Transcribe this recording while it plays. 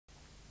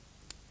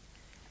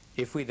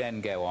If we then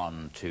go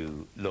on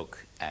to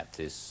look at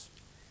this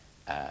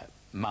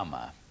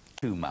mummer,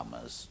 two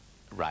mummers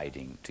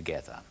riding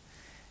together,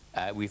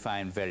 we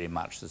find very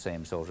much the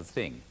same sort of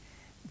thing,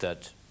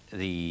 that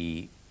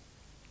the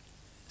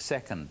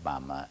second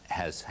mummer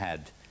has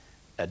had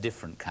a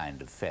different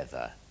kind of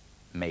feather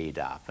made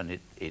up, and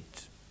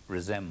it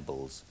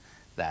resembles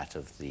that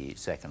of the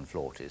second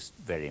flautist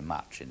very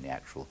much in the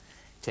actual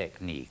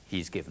technique.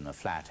 He's given a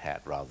flat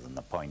hat rather than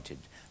a pointed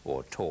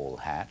or tall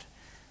hat,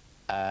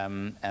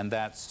 and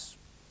that's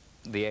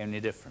the only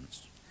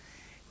difference.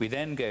 We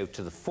then go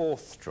to the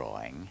fourth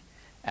drawing,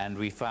 and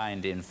we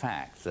find, in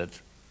fact,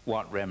 that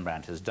what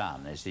Rembrandt has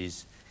done is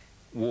he's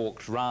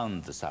walked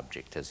round the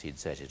subject as he'd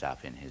set it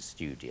up in his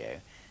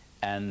studio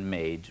and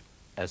made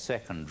a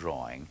second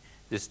drawing,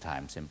 this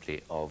time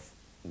simply of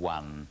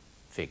one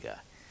figure.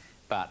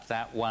 But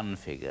that one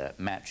figure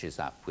matches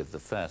up with the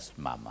first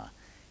mummer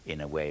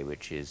in a way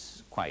which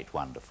is quite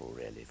wonderful,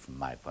 really, from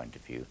my point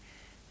of view.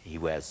 He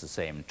wears the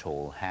same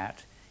tall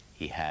hat.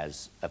 He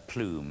has a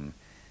plume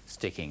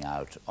sticking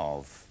out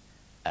of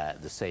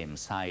the same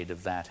side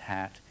of that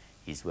hat.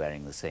 He's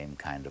wearing the same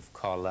kind of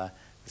collar,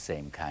 the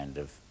same kind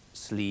of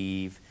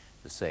sleeve,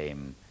 the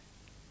same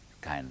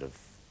kind of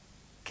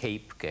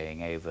cape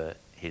going over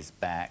his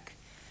back,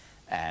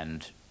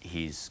 and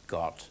he's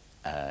got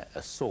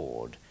a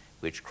sword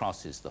which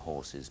crosses the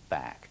horse's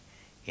back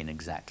in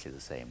exactly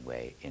the same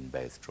way in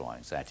both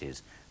drawings. That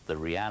is, the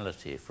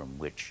reality from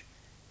which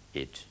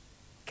it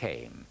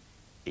came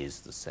is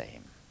the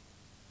same.